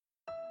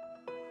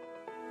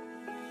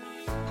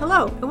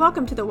Hello, and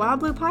welcome to the Wild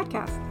Blue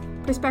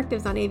Podcast,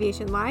 perspectives on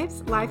aviation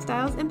lives,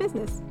 lifestyles, and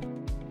business.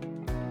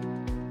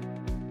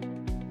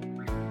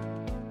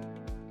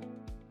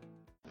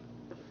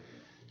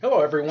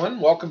 Hello, everyone.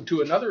 Welcome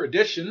to another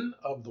edition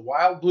of the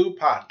Wild Blue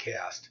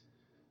Podcast,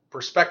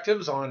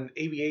 perspectives on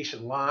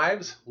aviation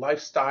lives,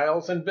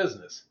 lifestyles, and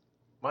business.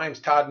 My name's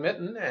Todd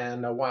Mitten,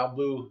 and a Wild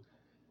Blue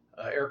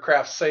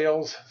aircraft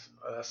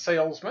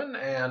salesman,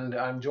 and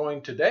I'm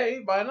joined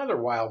today by another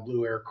Wild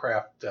Blue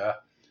aircraft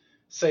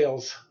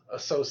sales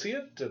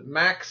associate,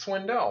 Mac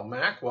Swindell.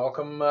 Mac,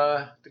 welcome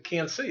to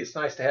Kansas City. It's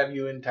nice to have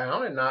you in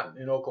town and not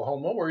in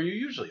Oklahoma where you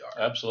usually are.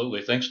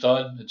 Absolutely. Thanks,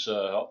 Todd. It's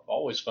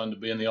always fun to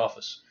be in the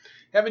office.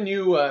 Having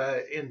you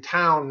in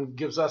town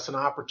gives us an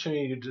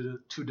opportunity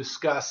to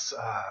discuss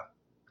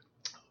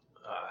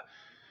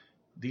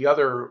the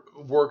other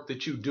work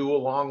that you do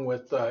along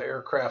with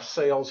aircraft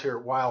sales here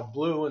at Wild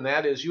Blue, and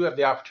that is you have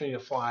the opportunity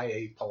to fly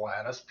a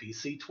Pilatus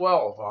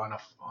PC12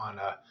 on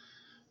a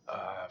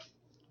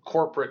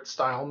corporate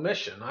style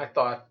mission. I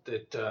thought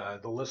that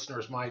the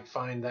listeners might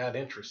find that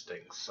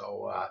interesting.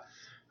 So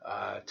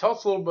tell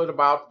us a little bit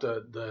about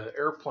the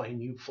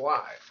airplane you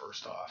fly,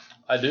 first off.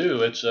 I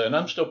do. And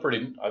I'm still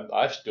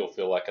I still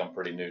feel like I'm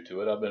pretty new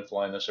to it. I've been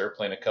flying this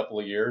airplane a couple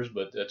of years,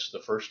 but it's the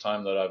first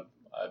time that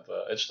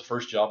it's the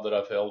first job that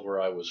I've held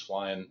where I was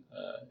flying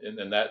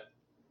in that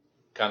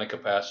kind of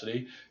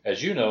capacity.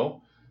 As you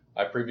know,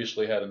 I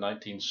previously had a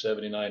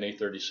 1979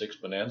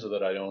 A36 Bonanza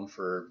that I owned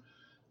for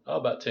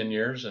about 10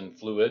 years and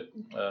flew it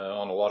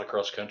on a lot of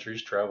cross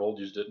countries, traveled,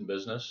 used it in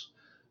business,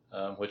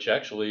 which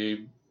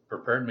actually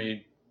prepared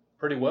me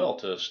pretty well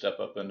to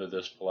step up into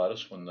this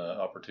Pilatus when the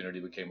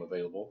opportunity became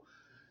available.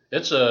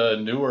 It's a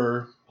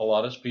newer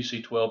Pilatus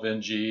PC12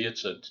 NG.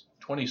 It's a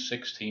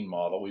 2016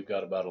 model. We've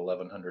got about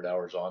 1,100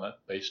 hours on it,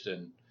 based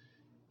in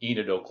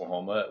Enid,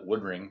 Oklahoma at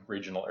Woodring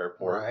Regional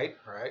Airport.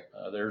 Right.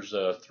 There's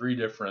 3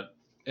 different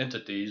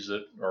entities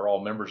that are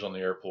all members on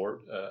the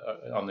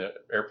on the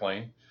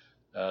airplane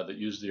that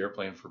use the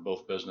airplane for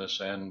both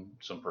business and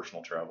some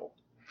personal travel.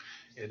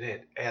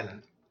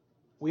 And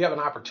we have an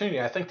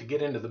opportunity, I think, to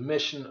get into the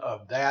mission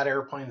of that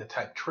airplane, the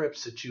type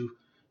trips that you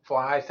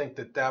fly. I think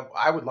that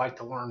I would like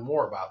to learn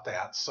more about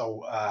that.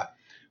 So,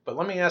 but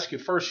let me ask you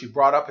first. You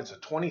brought up it's a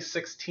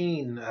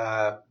 2016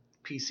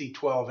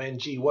 PC12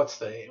 NG.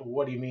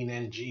 What do you mean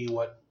NG?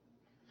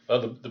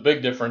 The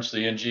big difference,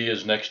 the NG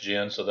is next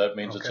gen, so that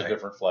means Okay. It's a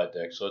different flight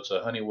deck. So it's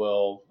a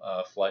Honeywell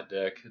flight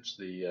deck. It's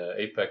the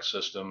Apex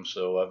system.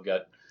 So I've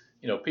got,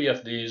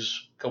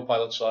 PFDs,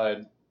 co-pilot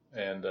side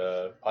and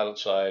pilot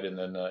side, and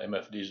then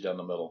MFDs down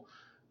the middle,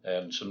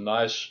 and some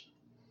nice,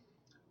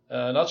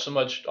 not so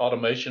much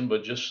automation,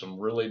 but just some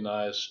really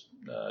nice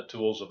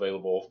tools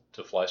available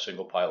to fly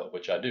single pilot,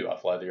 which I do. I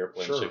fly the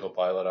airplane Sure. single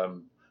pilot.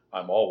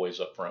 I'm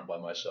always up front by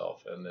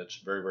myself, and it's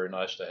very, very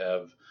nice to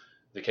have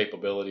the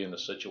capability and the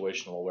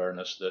situational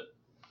awareness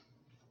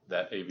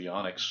that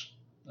avionics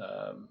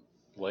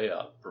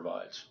layout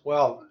provides.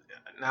 Well,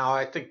 now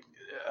I think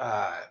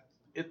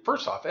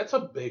first off, it's a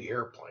big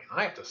airplane.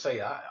 I have to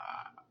say,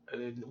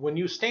 when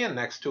you stand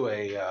next to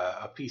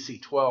a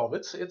PC-12,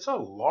 it's a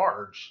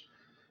large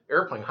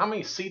airplane. How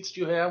many seats do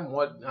you have?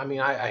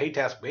 I hate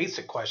to ask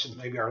basic questions.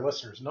 Maybe our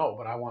listeners know,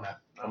 but I want to.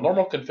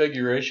 Normal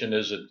configuration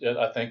is,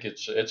 I think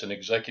it's an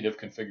executive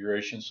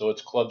configuration, so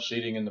it's club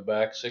seating in the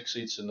back, 6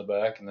 seats in the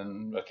back, and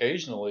then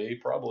occasionally,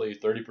 probably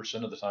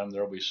 30% of the time,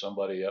 there'll be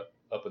somebody up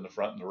in the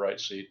front in the right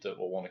seat that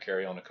will want to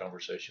carry on a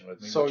conversation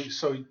with me. So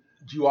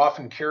do you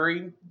often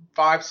carry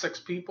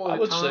 5-6 people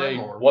at a time? I would say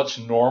what's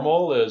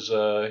normal is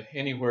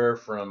anywhere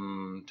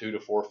from 2 to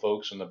 4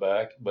 folks in the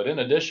back. But in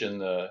addition,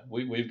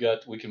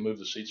 we can move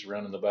the seats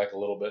around in the back a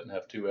little bit and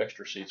have 2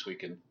 extra seats we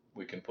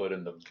can put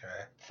in the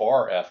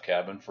far aft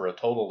cabin for a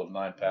total of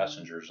 9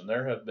 passengers. And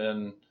there have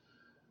been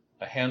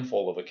a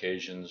handful of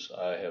occasions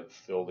I have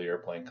filled the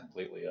airplane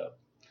completely up.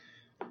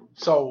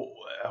 So,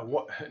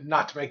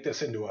 not to make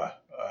this into a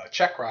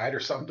check ride or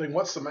something,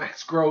 what's the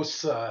max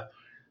gross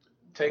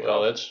take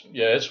Well, off?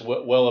 it's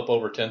well up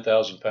over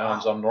 10,000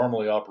 pounds. Wow. I'm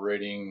normally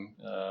operating,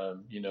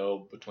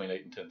 between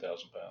 8 and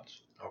 10,000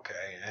 pounds. Okay,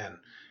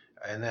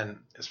 and then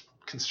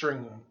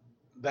considering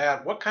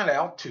that, what kind of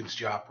altitudes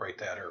do you operate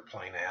that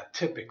airplane at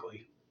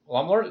typically?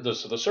 Well, I'm learning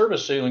this. The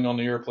service ceiling on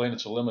the airplane,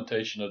 it's a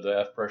limitation of the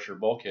aft pressure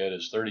bulkhead,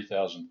 is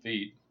 30,000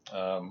 feet.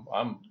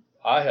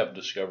 I have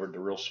discovered the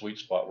real sweet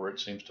spot where it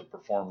seems to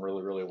perform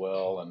really, really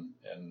well,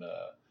 and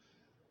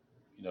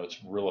it's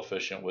real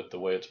efficient with the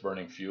way it's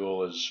burning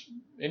fuel, is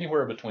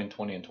anywhere between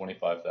 20 and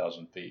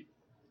 25,000 feet.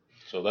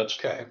 So that's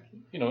Okay.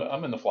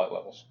 I'm in the flight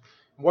levels.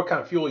 What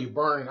kind of fuel you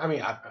burn? I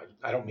mean,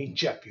 I don't mean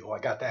jet fuel. I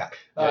got that.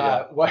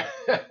 Yeah.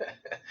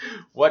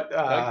 What?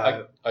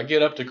 I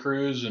get up to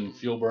cruise, and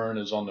fuel burn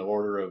is on the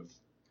order of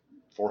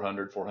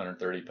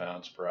 430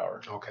 pounds per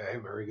hour. Okay,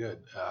 very good.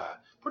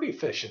 Pretty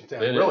efficient, It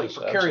really, is,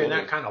 for carrying absolutely.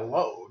 that kind of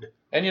load.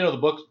 And the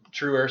book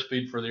true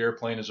airspeed for the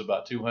airplane is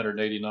about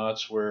 280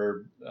 knots,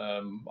 where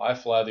I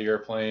fly the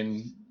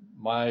airplane.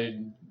 My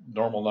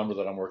normal number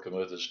that I'm working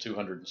with is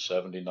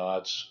 270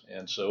 knots.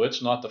 And so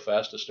it's not the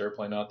fastest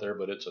airplane out there,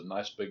 but it's a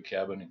nice big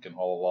cabin and can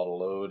haul a lot of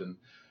load. And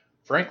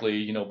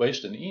frankly,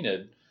 based in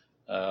Enid,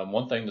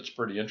 one thing that's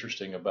pretty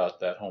interesting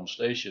about that home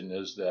station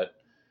is that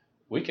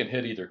we can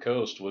hit either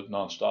coast with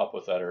nonstop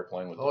with that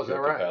airplane with the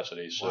fuel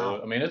capacity. So,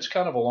 wow. I mean, it's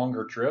kind of a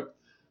longer trip,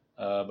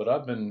 but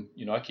I've been,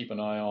 I keep an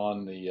eye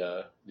on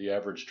the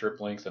average trip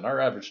length, and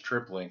our average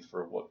trip length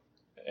for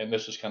and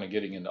this is kind of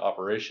getting into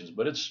operations,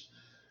 but it's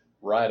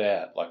right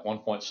at like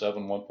 1.7,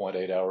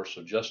 1.8 hours,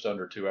 so just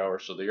under 2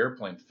 hours. So the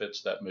airplane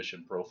fits that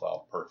mission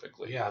profile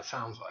perfectly. Yeah, it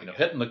sounds like it.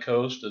 Hitting the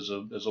coast is a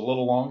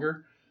little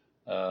longer,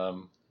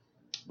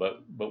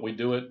 but we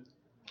do it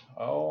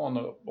on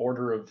the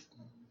order of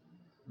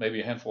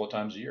maybe a handful of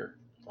times a year.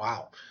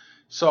 Wow.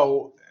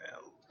 So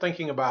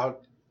thinking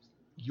about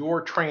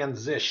your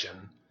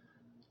transition,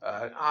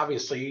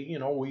 obviously,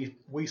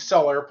 we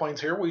sell airplanes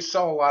here. We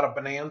sell a lot of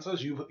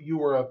Bonanzas. You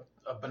were a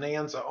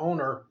Bonanza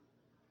owner,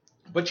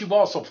 but you've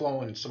also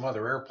flown some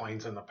other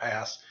airplanes in the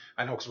past.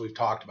 I know because we've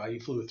talked about it.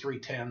 You flew a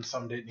 310,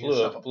 some didn't you?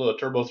 Flew a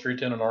turbo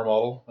 310 in our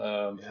model.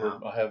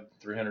 I have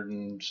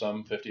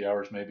 350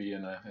 hours maybe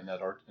in that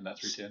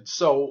 310.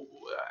 So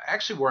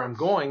actually where I'm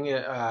going,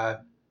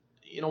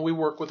 we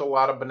work with a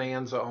lot of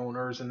Bonanza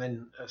owners, and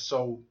then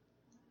so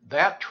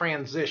that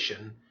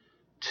transition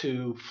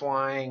to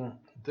flying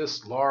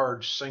this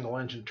large single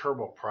engine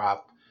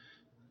turboprop,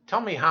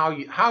 tell me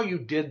how you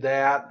did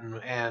that,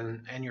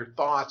 and your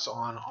thoughts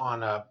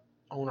on a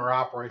owner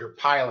operator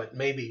pilot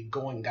maybe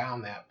going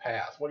down that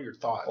path. What are your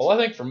thoughts? Well, I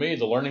think for me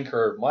the learning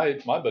curve, my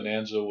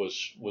Bonanza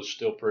was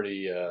still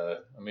pretty. I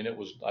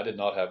did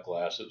not have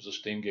glass. It was a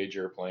steam gauge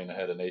airplane. I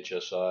had an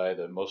HSI.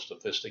 The most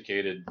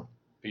sophisticated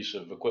piece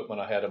of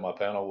equipment I had in my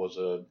panel was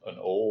an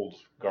old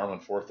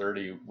Garmin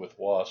 430 with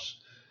WAS.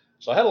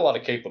 So I had a lot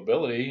of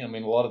capability. I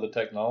mean, a lot of the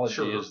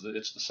technology is that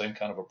it's the same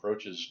kind of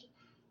approaches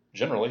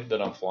generally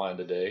that I'm flying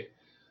today.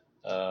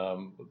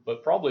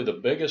 But probably the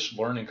biggest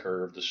learning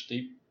curve, the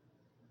steep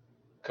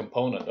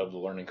component of the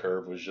learning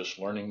curve, was just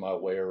learning my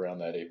way around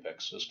that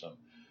Apex system.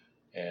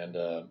 And,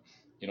 I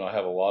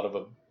have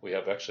we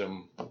have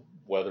XM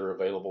weather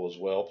available as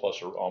well,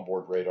 plus our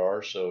onboard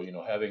radar. So,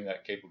 having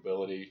that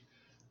capability,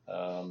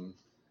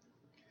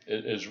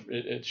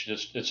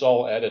 it's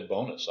all added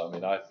bonus. I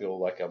mean, I feel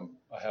like I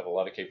have a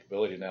lot of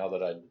capability now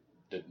that I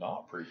did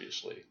not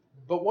previously.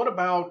 But what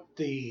about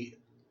a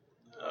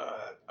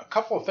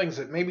couple of things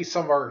that maybe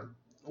some of our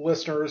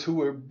listeners who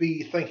would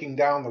be thinking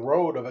down the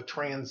road of a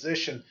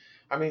transition?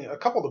 I mean, a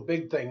couple of the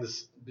big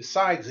things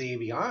besides the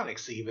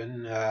avionics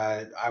even,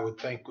 I would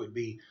think would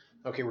be,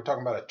 okay, we're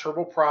talking about a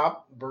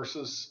turboprop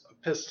versus a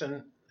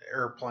piston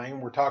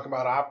airplane. We're talking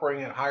about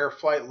operating at higher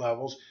flight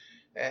levels.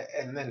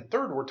 And then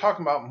third, we're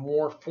talking about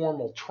more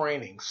formal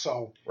training.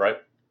 So, right.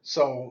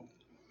 So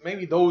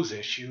maybe those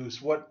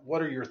issues, what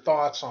are your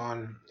thoughts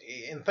on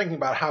in thinking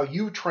about how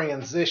you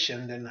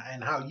transitioned and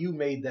how you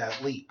made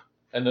that leap?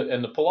 And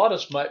the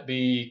Pilatus might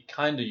be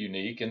kind of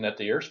unique in that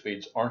the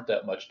airspeeds aren't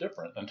that much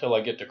different until I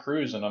get to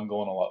cruise, and I'm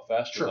going a lot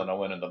faster than I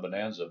went in the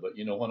Bonanza. But,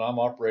 when I'm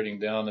operating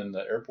down in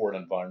the airport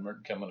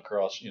environment, coming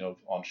across,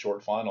 on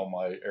short final,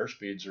 my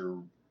airspeeds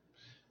are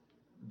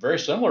very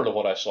similar to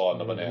what I saw in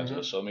the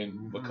Bonanza. So, I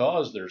mean,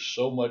 because there's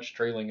so much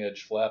trailing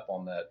edge flap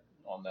on that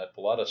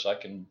Pilatus, I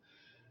can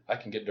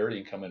get dirty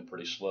and come in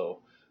pretty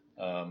slow,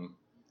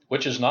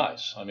 which is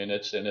nice. I mean,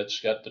 it's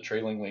got the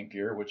trailing link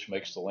gear, which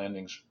makes the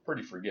landings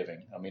pretty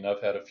forgiving. I mean,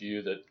 I've had a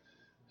few that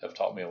have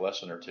taught me a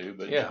lesson or two,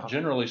 but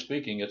generally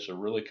speaking, it's a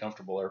really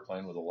comfortable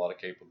airplane with a lot of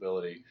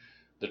capability.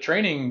 The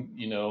training,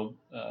 it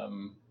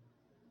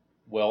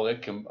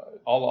can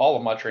all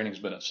of my training's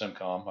been at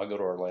SimCom. I go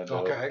to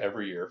Orlando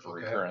every year for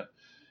recurrent.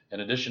 In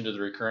addition to the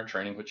recurrent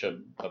training, which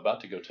I'm about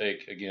to go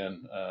take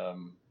again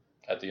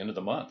at the end of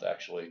the month,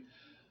 actually,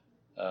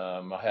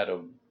 I had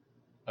a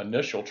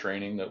initial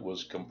training that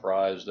was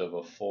comprised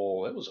of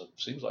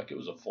seems like it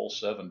was a full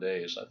 7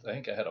 days. I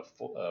think I had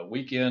a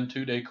weekend,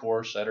 2-day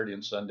course, Saturday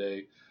and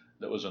Sunday,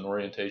 that was an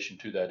orientation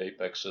to that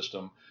Apex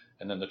system.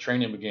 And then the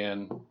training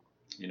began,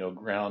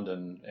 ground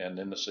and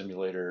in the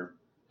simulator,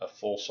 a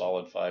full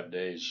solid 5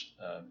 days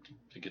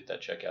to get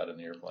that check out in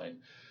the airplane.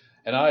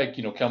 And I,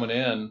 coming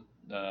in,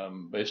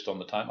 based on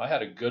the time, I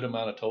had a good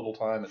amount of total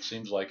time. It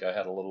seems like I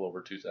had a little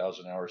over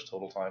 2,000 hours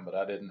total time, but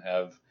I didn't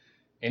have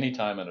any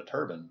time in a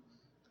turbine.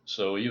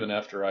 So even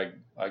after I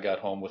got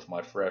home with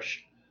my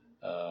fresh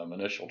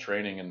initial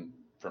training and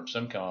from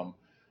SimCom,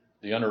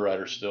 the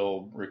underwriter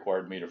still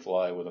required me to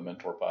fly with a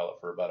mentor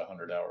pilot for about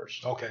 100 hours.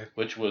 Okay.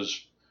 Which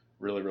was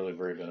really, really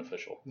very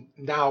beneficial.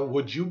 Now,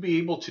 would you be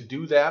able to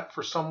do that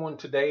for someone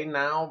today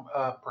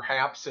now,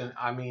 perhaps,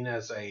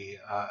 as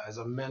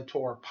a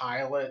mentor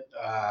pilot,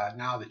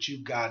 now that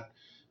you've got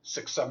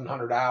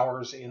 600-700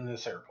 hours in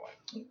this airplane?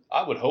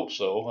 I would hope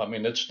so. I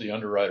mean, it's the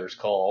underwriter's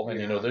call.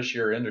 And, this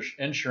year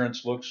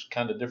insurance looks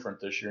kind of different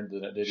this year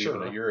than it did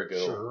even a year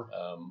ago. Sure.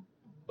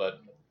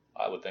 But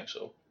I would think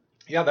so.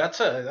 Yeah, that's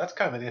kind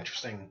of an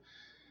interesting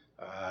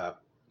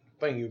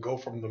thing. You go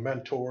from the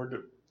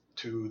mentor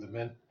to the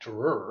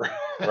mentorer.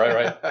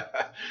 Right.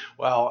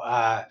 Well,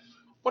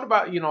 what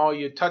about,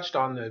 you touched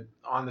on the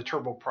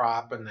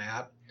turboprop and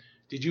that.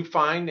 Did you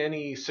find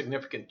any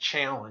significant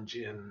challenge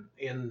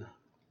in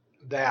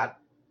that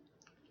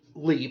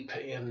leap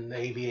in the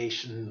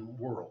aviation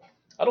world?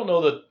 I don't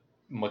know that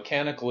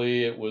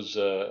mechanically it was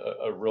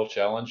a real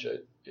challenge.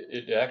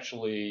 It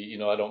actually,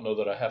 I don't know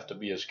that I have to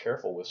be as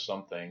careful with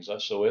some things.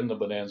 So in the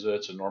Bonanza,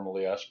 it's a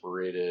normally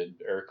aspirated,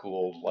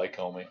 air-cooled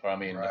Lycoming,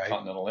 Right.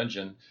 Continental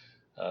engine.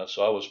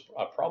 So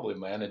I probably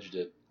managed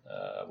it.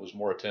 I was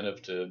more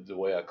attentive to the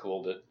way I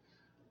cooled it,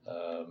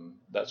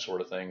 that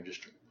sort of thing.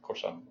 Just, of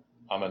course,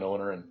 I'm an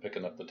owner and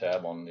picking up the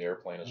tab on the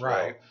airplane as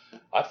Right.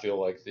 well. I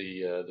feel like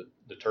the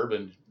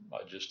turbine,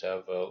 I just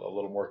have a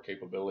little more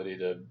capability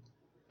to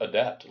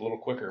adapt a little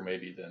quicker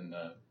maybe than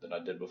I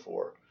did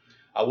before.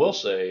 I will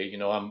say,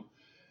 I'm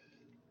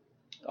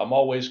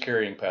always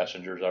carrying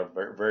passengers. I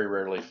very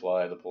rarely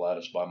fly the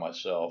Pilatus by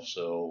myself.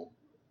 So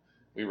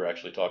we were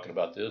actually talking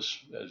about this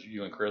as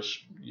you and Chris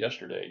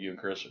yesterday. You and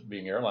Chris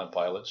being airline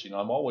pilots,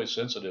 I'm always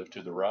sensitive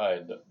to the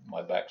ride that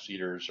my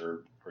backseaters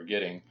are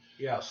getting.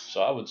 Yes.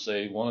 So I would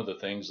say one of the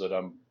things that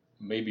I'm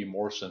maybe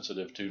more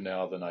sensitive to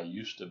now than I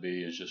used to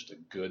be is just a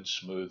good,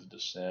 smooth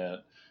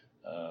descent.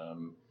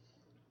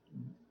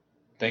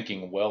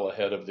 Thinking well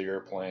ahead of the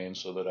airplane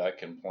so that I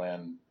can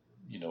plan,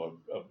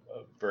 a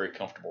very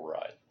comfortable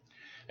ride.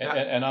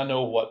 And I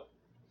know what,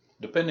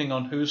 depending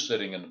on who's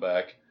sitting in the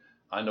back,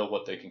 I know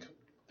what they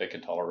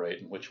can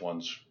tolerate and which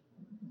ones,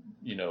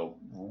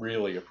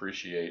 really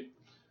appreciate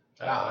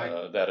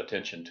that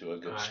attention to a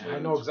good smooth. I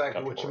know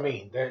exactly what you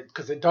mean,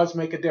 because it does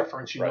make a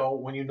difference,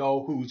 when you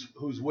know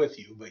who's with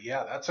you. But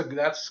yeah,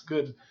 that's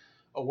good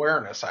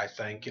awareness, I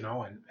think,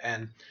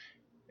 and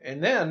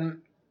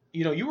then.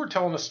 You were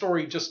telling a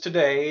story just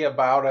today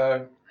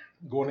about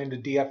going into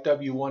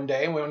DFW one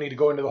day, and we don't need to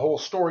go into the whole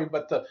story,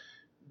 but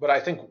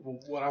I think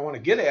what I want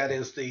to get at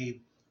is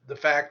the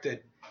fact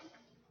that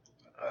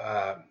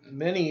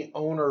many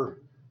owner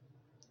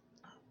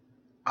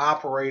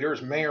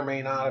operators may or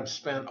may not have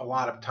spent a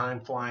lot of time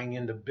flying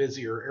into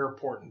busier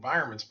airport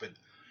environments, but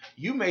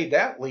you made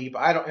that leap.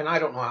 I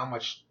don't know how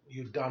much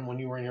you've done when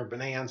you were in your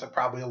Bonanza,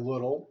 probably a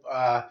little.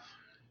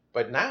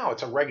 But now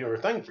it's a regular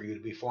thing for you to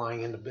be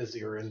flying into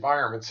busier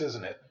environments,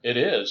 isn't it? It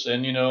is.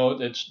 And,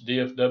 it's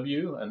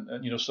DFW.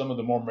 And some of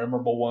the more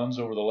memorable ones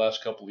over the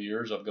last couple of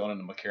years, I've gone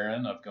into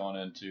McCarran. I've gone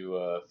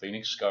into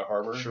Phoenix, Sky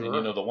Harbor. Sure.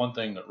 And, the one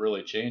thing that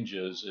really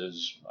changes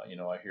is,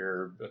 I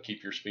hear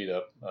keep your speed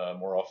up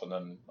more often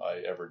than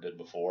I ever did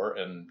before.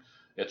 And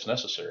it's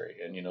necessary.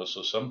 And,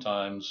 so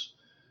sometimes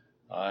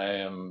I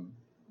am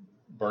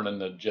burning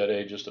the jet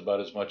A just about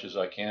as much as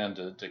I can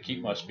to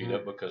keep my speed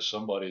up because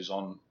somebody's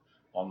on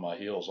my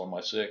heels, on my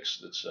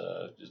six,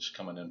 it's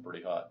coming in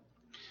pretty hot.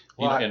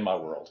 In my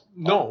world.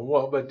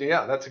 But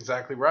yeah, that's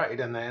exactly right.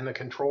 And the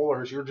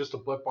controllers, you're just a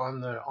blip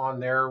on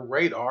their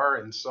radar,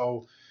 and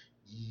so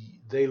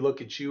they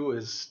look at you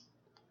as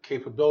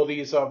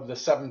capabilities of the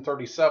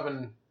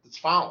 737 that's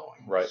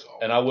following. Right. So.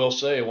 And I will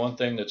say one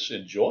thing that's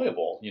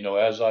enjoyable,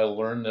 as I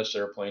learn this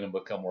airplane and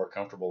become more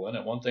comfortable in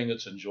it, one thing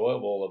that's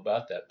enjoyable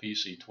about that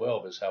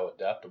PC12 is how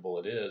adaptable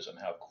it is and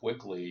how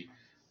quickly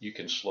you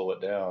can slow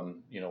it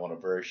down, on a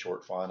very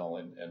short final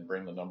and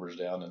bring the numbers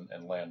down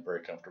and land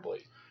very comfortably.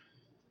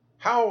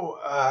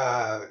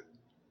 How,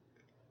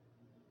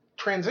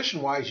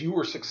 transition-wise, you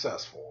were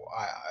successful,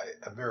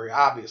 very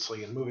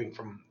obviously, in moving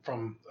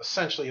from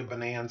essentially a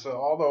Bonanza,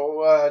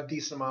 although a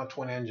decent amount of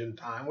twin-engine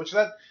time, which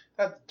that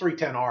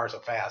 310R is a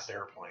fast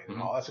airplane and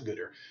all. That's a good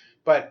air.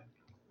 But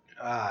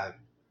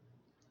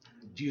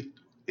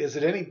is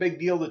it any big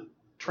deal to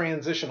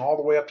transition all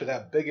the way up to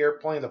that big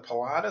airplane, the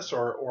Pilatus,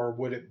 or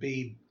would it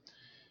be?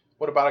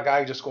 What about a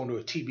guy just going to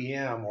a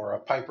TBM or a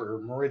Piper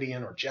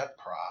Meridian or jet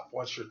prop?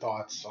 What's your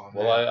thoughts on that?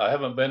 Well, I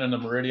haven't been in a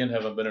Meridian,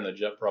 haven't been in a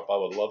jet prop. I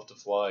would love to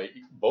fly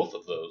both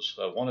of those.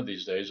 One of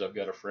these days, I've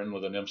got a friend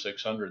with an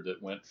M600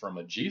 that went from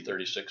a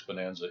G36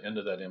 Bonanza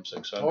into that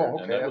M600. Oh,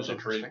 okay. And that was a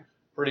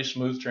pretty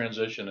smooth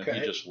transition, and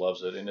he just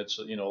loves it. And it's,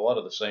 a lot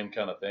of the same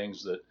kind of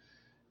things that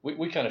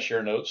we kind of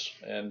share notes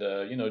and,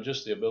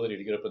 just the ability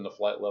to get up in the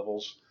flight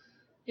levels.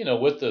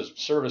 With the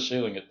service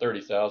ceiling at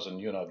 30,000,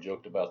 you and I have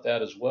joked about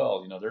that as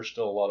well. There's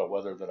still a lot of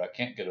weather that I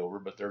can't get over,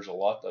 but there's a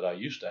lot that I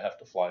used to have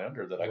to fly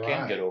under that I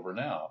can get over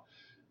now.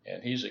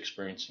 And he's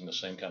experiencing the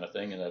same kind of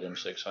thing in that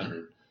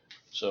M600.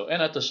 So,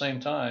 and at the same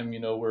time,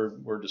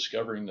 we're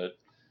discovering that,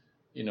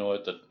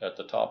 at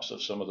the tops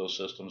of some of those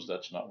systems,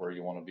 that's not where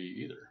you want to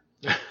be either.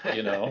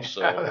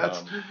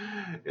 So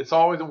it's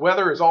always,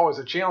 weather is always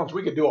a challenge.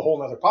 We could do a whole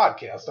nother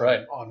podcast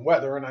on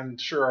weather, and I'm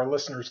sure our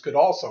listeners could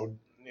also,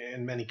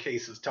 in many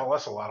cases, tell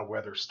us a lot of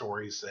weather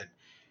stories that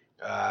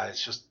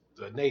it's just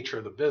the nature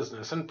of the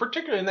business. And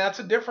particularly, and that's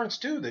a difference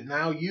too, that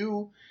now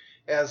you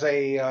as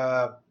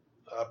a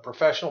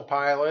professional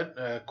pilot,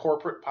 a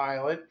corporate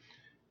pilot,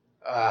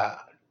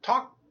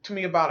 talk to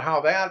me about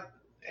how that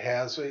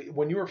has,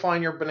 when you were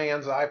flying your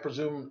Bonanza, I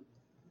presume,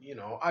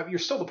 you're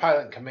still the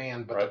pilot in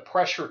command, but the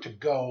pressure to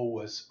go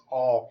was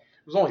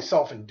only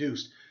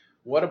self-induced.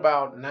 What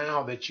about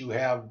now that you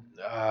have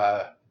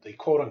the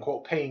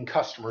quote-unquote paying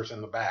customers in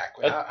the back?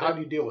 How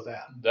do you deal with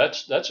that?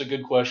 That's a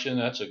good question.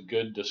 That's a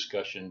good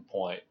discussion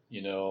point.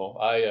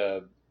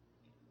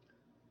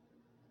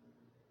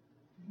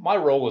 my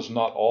role is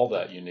not all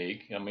that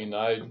unique. I mean,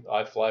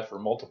 I fly for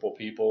multiple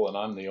people, and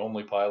I'm the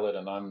only pilot,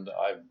 and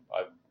I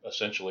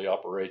essentially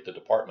operate the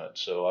department.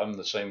 So I'm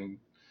the same.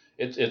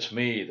 It's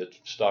me that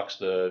stocks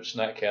the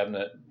snack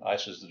cabinet,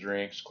 ices the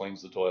drinks,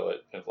 cleans the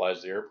toilet, and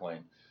flies the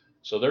airplane.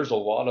 So there's a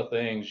lot of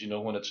things,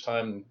 when it's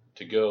time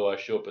to go, I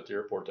show up at the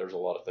airport, there's a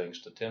lot of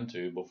things to tend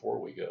to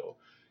before we go.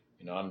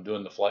 I'm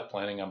doing the flight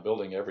planning, I'm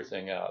building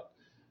everything out.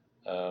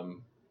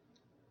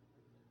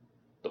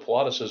 The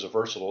Pilatus is a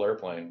versatile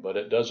airplane, but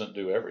it doesn't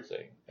do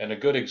everything. And a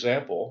good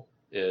example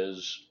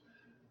is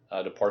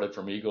I departed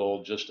from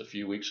Eagle just a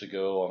few weeks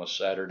ago on a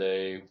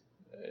Saturday.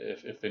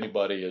 If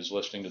anybody is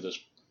listening to this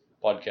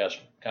podcast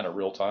kind of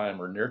real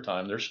time or near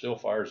time, there's still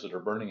fires that are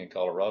burning in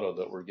Colorado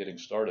that were getting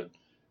started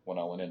when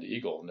I went into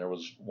Eagle. And there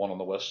was one on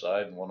the west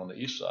side and one on the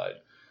east side.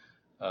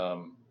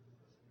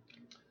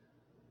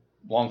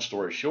 Long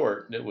story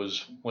short, it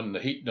was when the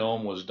heat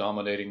dome was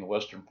dominating the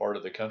western part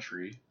of the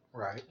country.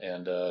 Right.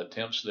 And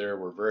temps there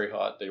were very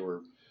hot. They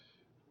were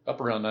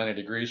up around 90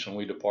 degrees when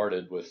we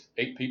departed with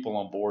 8 people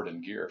on board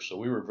and gear. So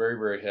we were very,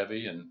 very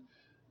heavy. And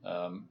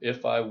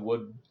if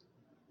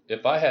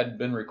I had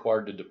been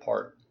required to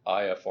depart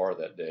IFR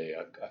that day,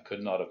 I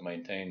could not have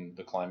maintained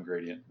the climb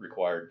gradient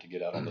required to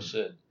get out on the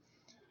SID.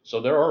 So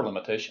there are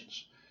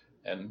limitations.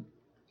 And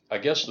I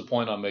guess the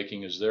point I'm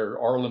making is there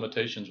are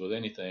limitations with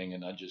anything,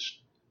 and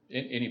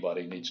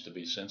anybody needs to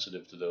be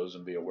sensitive to those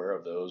and be aware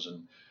of those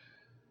and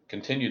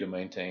continue to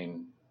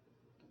maintain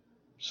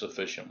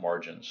sufficient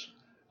margins.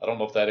 I don't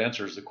know if that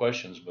answers the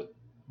questions, but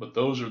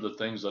those are the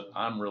things that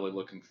I'm really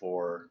looking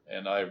for,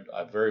 and I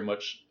very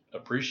much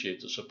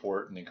appreciate the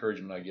support and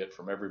encouragement I get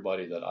from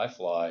everybody that I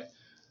fly,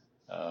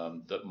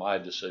 that my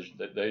decision,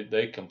 that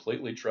they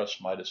completely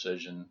trust my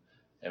decision.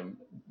 And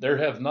there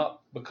have not,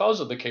 because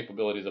of the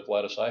capability of the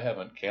Pilatus, I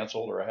haven't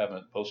canceled or I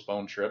haven't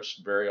postponed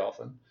trips very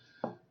often.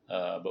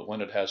 But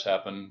when it has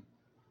happened,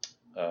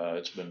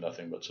 it's been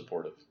nothing but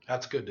supportive.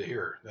 That's good to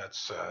hear.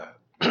 That's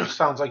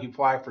sounds like you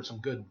fly for some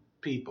good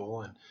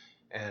people,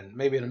 and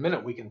maybe in a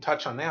minute we can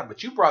touch on that.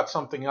 But you brought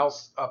something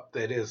else up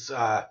that is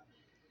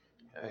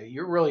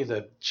you're really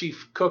the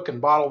chief cook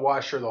and bottle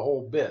washer, the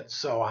whole bit.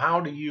 So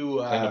how do you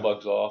clean the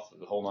bugs off,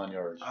 the whole 9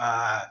 yards?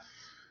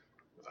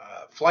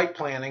 Flight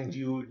planning, do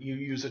you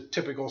use a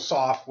typical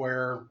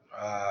software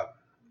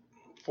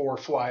for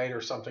flight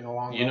or something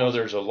along those lines?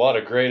 There's a lot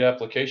of great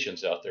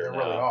applications out there There now.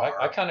 really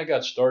are. I kind of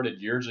got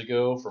started years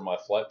ago for my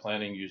flight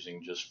planning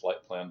using just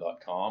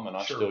flightplan.com, and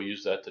I Sure. still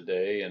use that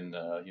today, and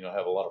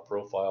have a lot of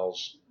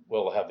profiles.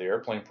 Well, I have the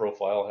airplane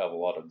profile, have a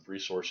lot of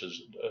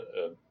resources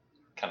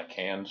kind of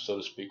canned, so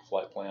to speak,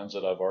 flight plans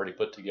that I've already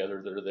put together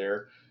that are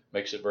there.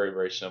 Makes it very,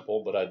 very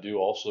simple. But I do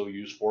also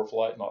use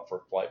ForeFlight, not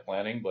for flight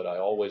planning, but I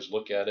always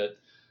look at it.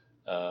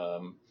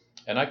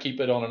 And I keep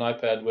it on an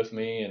iPad with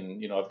me,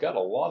 and I've got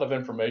a lot of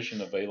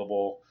information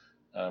available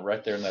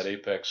right there in that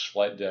Apex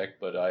flight deck,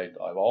 but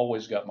I've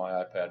always got my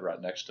iPad right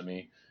next to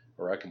me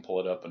where I can pull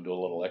it up and do a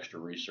little extra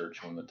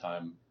research when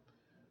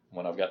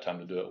I've got time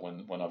to do it,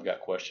 when I've got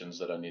questions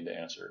that I need to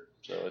answer.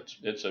 So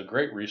it's a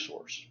great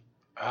resource.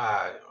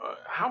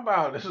 How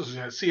about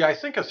this? I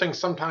think of things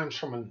sometimes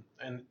from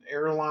an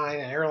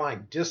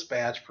airline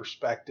dispatch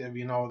perspective.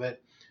 That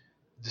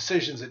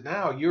decisions that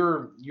now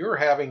you're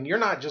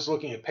not just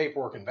looking at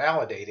paperwork and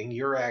validating,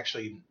 you're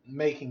actually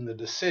making the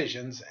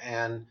decisions.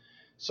 And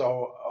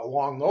so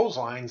along those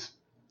lines,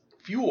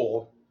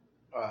 fuel,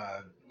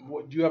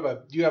 do you have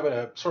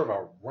a sort of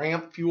a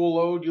ramp fuel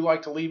load you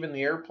like to leave in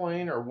the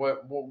airplane, or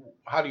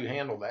how do you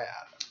handle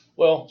that?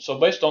 Well, so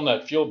based on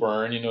that fuel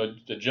burn,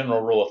 the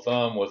general rule of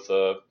thumb with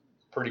a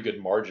pretty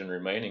good margin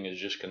remaining is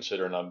just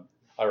considering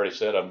I already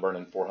said I'm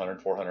burning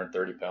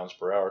 430 pounds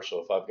per hour. So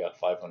if I've got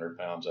 500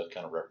 pounds, that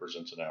kind of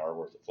represents an hour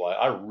worth of flight.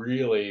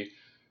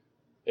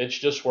 It's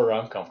just where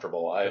I'm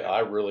comfortable. I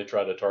really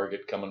try to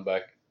target coming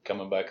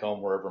back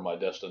home wherever my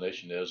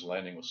destination is,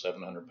 landing with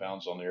 700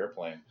 pounds on the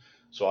airplane.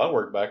 So I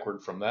work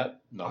backward from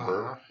that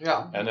number.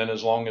 Yeah. And then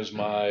as long as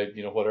my,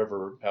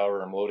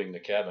 however I'm loading the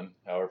cabin,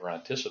 however I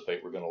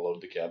anticipate we're going to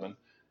load the cabin,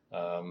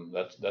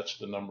 that's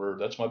the number,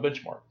 that's my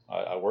benchmark.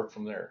 I work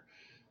from there.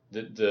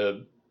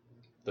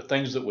 The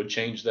things that would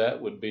change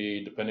that would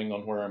be depending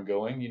on where I'm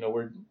going.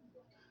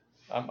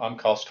 I'm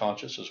cost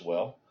conscious as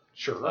well.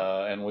 Sure.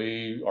 And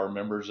we are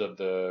members of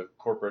the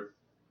Corporate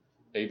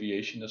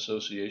Aviation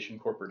Association,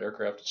 Corporate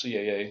Aircraft,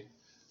 CAA.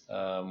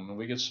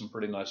 We get some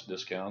pretty nice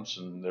discounts,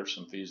 and there's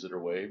some fees that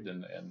are waived.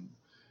 And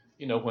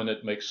when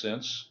it makes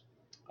sense,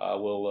 I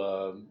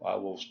will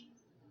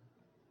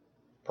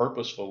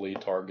purposefully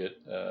target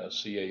a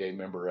CAA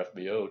member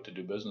FBO to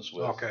do business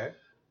with. Okay.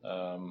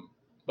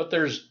 But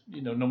there's,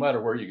 no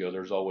matter where you go,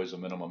 there's always a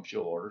minimum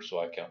fuel order, so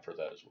I account for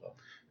that as well.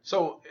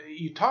 So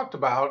you talked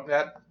about,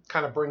 that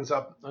kind of brings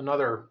up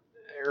another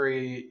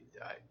area.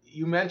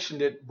 You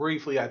mentioned it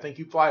briefly. I think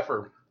you fly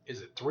for,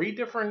 is it 3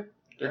 different?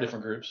 They're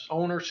different groups.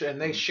 Ownership,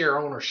 and they share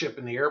ownership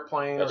in the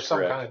airplane. That's or some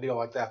correct. kind of deal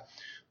like that.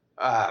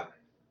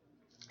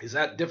 Is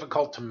that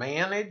difficult to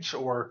manage,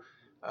 or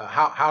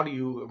how do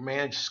you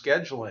manage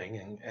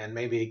scheduling and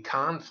maybe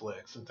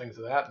conflicts and things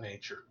of that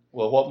nature?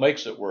 Well, what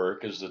makes it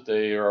work is that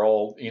they are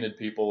all Enid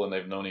people and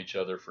they've known each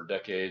other for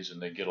decades and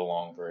they get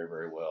along very,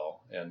 very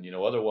well. And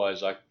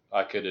otherwise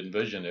I could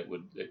envision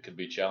it could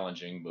be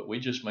challenging, but we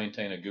just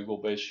maintain a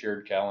Google-based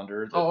shared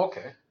calendar. Oh,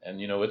 okay.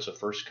 And it's a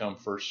first come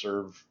first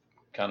serve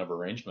kind of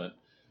arrangement,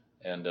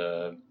 and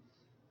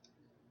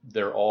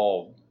they're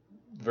all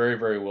very,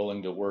 very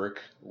willing to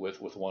work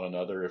with one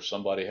another. If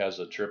somebody has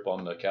a trip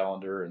on the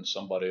calendar and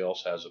somebody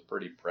else has a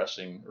pretty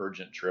pressing,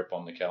 urgent trip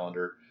on the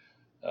calendar,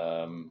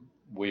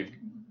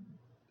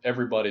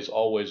 everybody's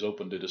always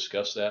open to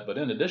discuss that. But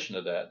in addition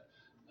to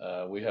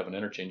that, we have an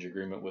interchange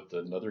agreement with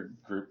another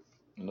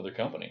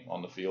company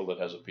on the field that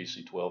has a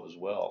PC12 as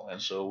well,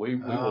 and so we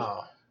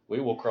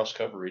will cross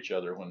cover each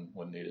other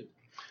when needed.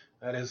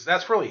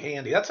 That's really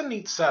handy. That's a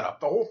neat setup.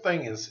 The whole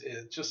thing is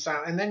just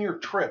sound. And then your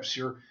trips,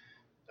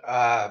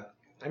 I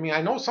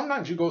know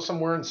sometimes you go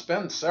somewhere and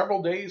spend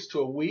several days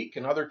to a week,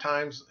 and other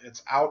times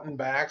it's out and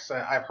back. So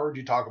I've heard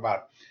you talk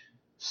about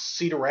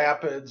Cedar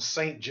Rapids,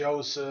 St.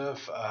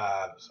 Joseph,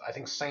 I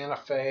think Santa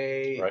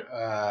Fe. Right.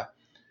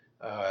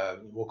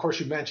 Well, of course,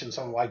 you mentioned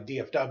something like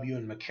DFW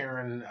and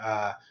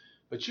McCarran,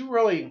 but you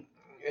really,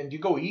 and you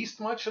go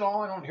east much at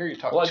all? I don't hear you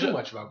talk too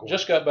much about going.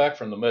 Just got back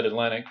from the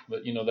Mid-Atlantic,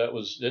 but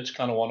it's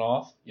kind of one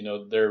off.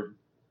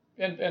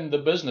 And the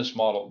business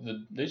model.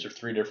 These are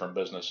three different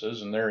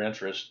businesses, and their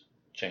interests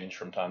change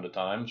from time to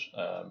time.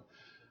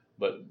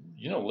 But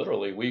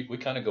literally, we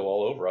kind of go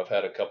all over. I've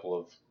had a couple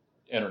of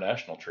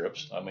international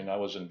trips. I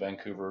was in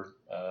Vancouver.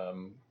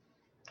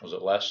 Was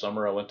it last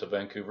summer? I went to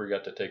Vancouver,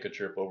 got to take a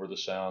trip over the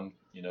Sound,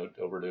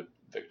 over to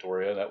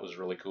Victoria. That was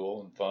really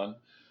cool and fun.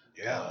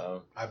 Yeah,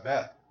 I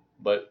bet.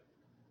 But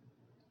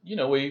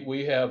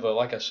we have,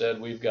 like I said,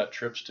 we've got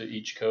trips to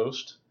each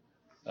coast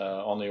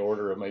on the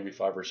order of maybe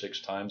 5 or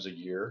 6 times a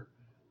year.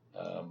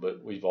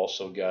 But we've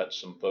also got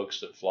some folks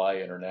that fly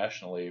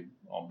internationally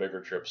on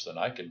bigger trips than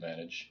I could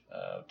manage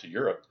to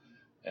Europe.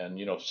 And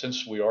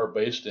since we are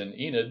based in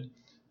Enid,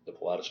 the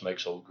Pilatus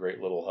makes a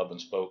great little hub and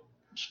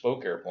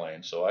spoke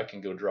airplane, so I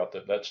can go drop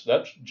that. That's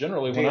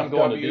generally when I'm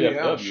going to DFW.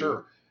 Yeah,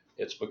 sure.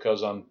 It's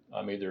because I'm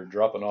either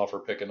dropping off or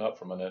picking up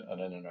from an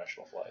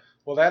international flight.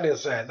 Well,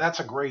 that's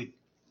a great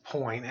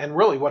point. And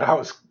really, what I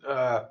was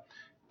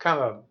kind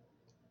of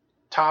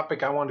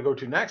topic I wanted to go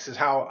to next is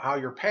how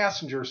your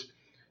passengers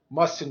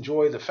must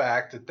enjoy the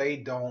fact that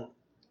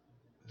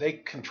they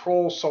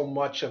control so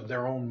much of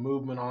their own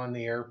movement on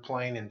the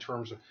airplane in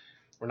terms of,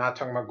 we're not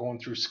talking about going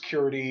through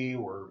security.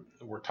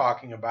 We're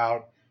talking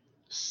about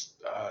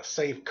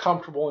safe,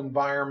 comfortable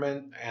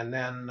environment, and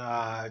then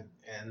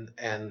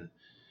and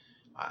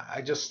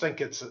I just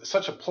think it's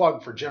such a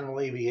plug for general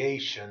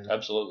aviation.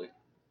 Absolutely.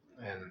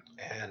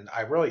 And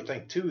I really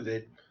think too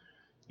that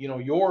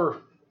your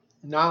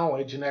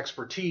knowledge and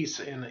expertise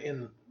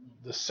in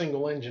the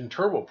single engine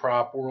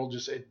turboprop world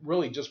it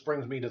really just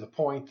brings me to the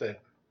point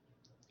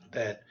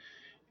that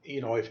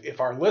if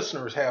our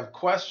listeners have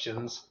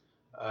questions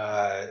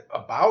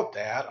about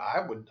that,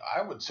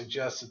 I would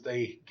suggest that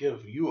they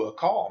give you a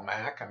call,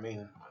 Mac.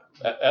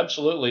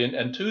 Absolutely,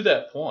 and to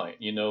that point,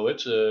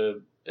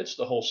 it's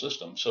the whole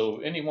system. So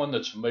anyone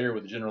that's familiar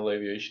with general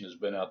aviation has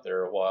been out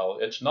there a while.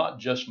 It's not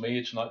just me.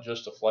 It's not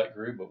just a flight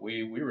crew, but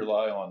we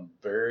rely on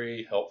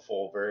very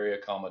helpful, very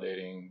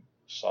accommodating,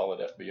 solid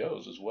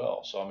FBOs as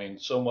well. So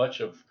so much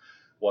of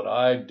what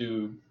I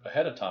do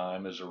ahead of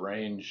time is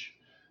arrange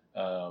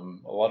a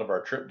lot of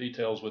our trip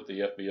details with the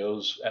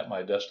FBOs at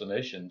my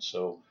destination.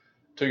 So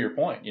to your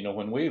point,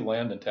 when we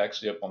land and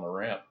taxi up on the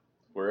ramp,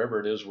 wherever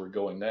it is we're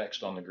going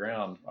next on the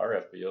ground, our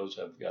FBOs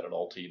have got it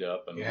all teed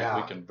up, and we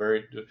can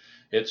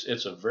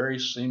it's a very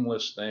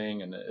seamless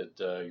thing, and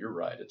you're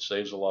right, it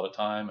saves a lot of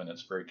time and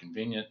it's very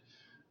convenient,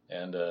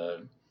 and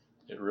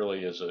it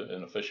really is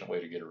an efficient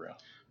way to get around.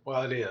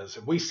 Well, it is.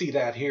 We see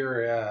that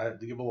here,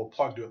 to give a little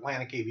plug to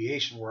Atlantic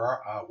Aviation, where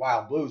our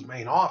Wild Blue's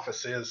main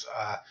office is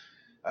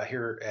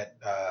here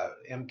at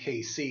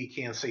MKC,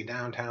 Kansas City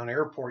Downtown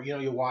Airport.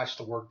 You watch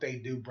the work they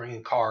do,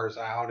 bringing cars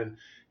out and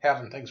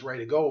having things ready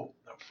to go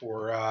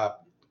for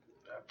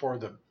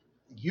the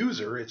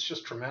user. It's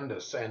just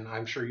tremendous, and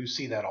I'm sure you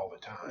see that all the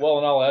time. Well,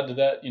 and I'll add to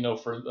that,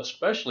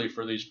 especially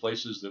for these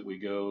places that we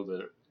go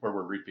where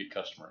we're repeat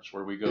customers,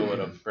 where we go at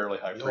a fairly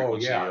high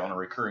frequency on a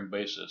recurring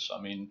basis.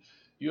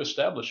 You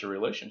establish a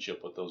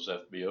relationship with those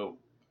FBO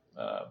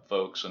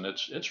folks, and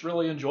it's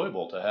really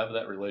enjoyable to have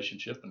that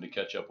relationship and to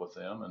catch up with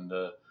them, and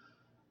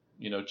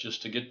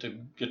just to get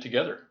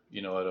together,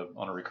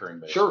 on a recurring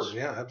basis. Sure,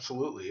 yeah,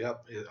 absolutely,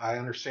 yep. I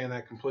understand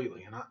that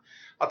completely, and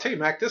I'll tell you,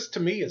 Mac, this to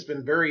me has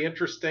been very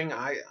interesting.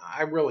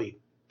 I really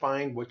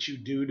find what you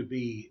do to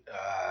be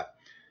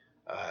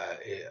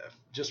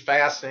just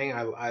fascinating.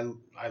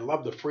 I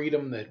love the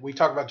freedom that we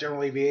talk about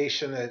general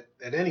aviation at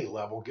any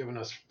level, giving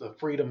us the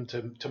freedom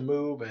to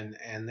move,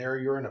 and there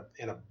you're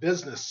in a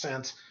business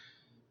sense.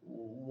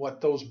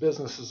 What those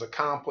businesses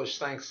accomplish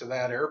thanks to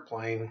that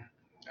airplane,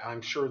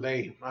 I'm sure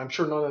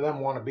none of them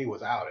want to be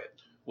without it.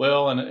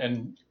 Well,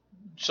 and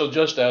So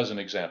just as an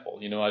example,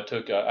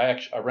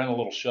 I ran a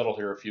little shuttle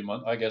here a few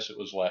months. I guess it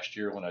was last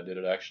year when I did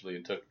it actually,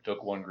 and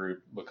took one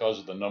group because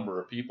of the number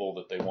of people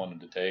that they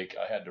wanted to take.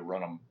 I had to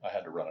run a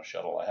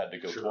shuttle. I had to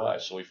go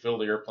twice. So we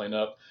filled the airplane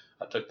up.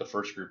 I took the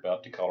first group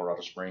out to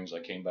Colorado Springs. I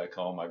came back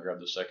home. I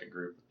grabbed the second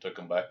group, took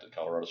them back to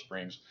Colorado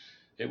Springs.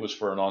 It was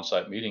for an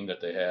on-site meeting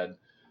that they had.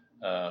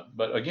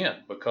 But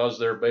again, because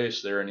they're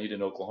based there in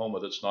Eden,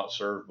 Oklahoma, that's not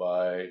served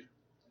by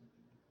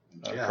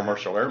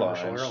commercial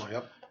airlines.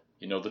 Yep.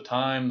 The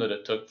time that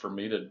it took for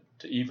me to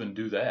even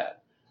do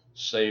that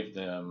saved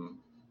them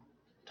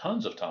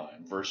tons of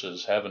time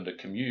versus having to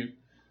commute.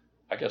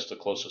 I guess the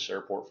closest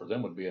airport for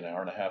them would be an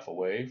hour and a half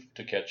away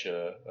to catch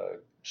a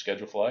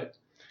scheduled flight.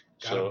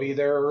 Got to be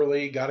there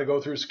early, got to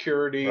go through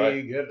security,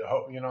 right.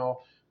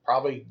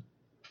 Probably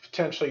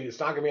potentially it's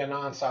not going to be a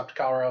nonstop to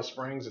Colorado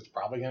Springs. It's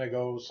probably going to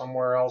go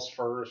somewhere else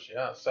first.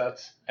 Yes,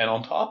 And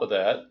on top of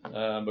that,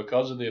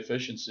 because of the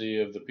efficiency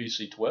of the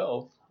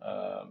PC12,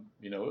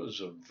 it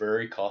was a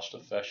very cost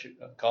effective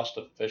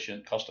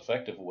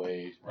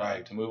way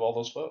to move all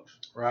those folks.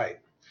 Right.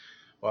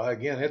 Well,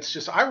 again, it's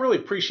just I really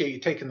appreciate you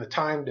taking the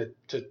time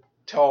to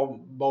tell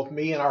both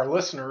me and our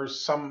listeners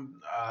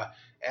some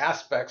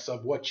aspects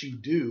of what you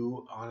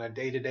do on a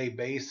day-to-day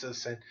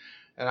basis. And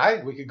I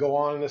think we could go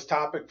on this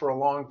topic for a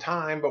long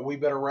time, but we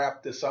better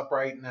wrap this up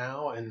right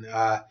now. And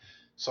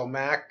so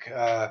Mac,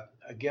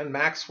 again,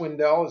 Mac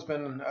Swindell has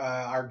been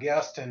our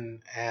guest,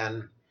 and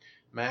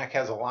Mac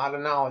has a lot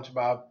of knowledge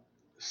about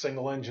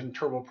single-engine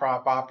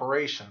turboprop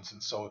operations.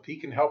 And so if he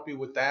can help you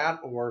with that,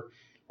 or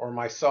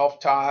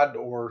myself, Todd,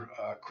 or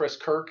Chris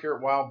Kirk here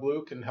at Wild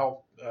Blue can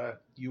help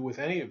you with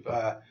any of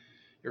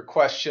your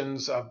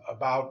questions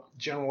about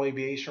general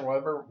aviation or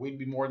whatever, we'd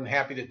be more than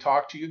happy to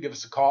talk to you. Give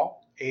us a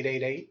call,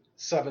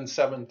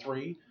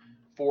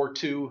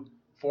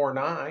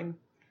 888-773-4249,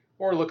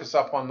 or look us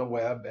up on the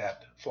web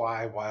at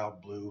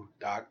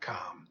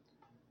flywildblue.com.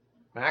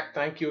 Mac,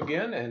 thank you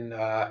again, and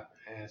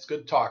it's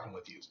good talking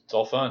with you. It's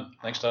all fun.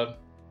 Thanks, Todd.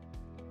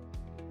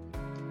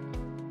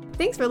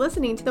 Thanks for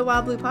listening to the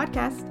Wild Blue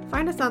Podcast.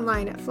 Find us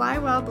online at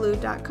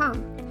flywildblue.com.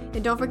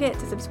 And don't forget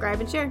to subscribe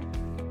and share.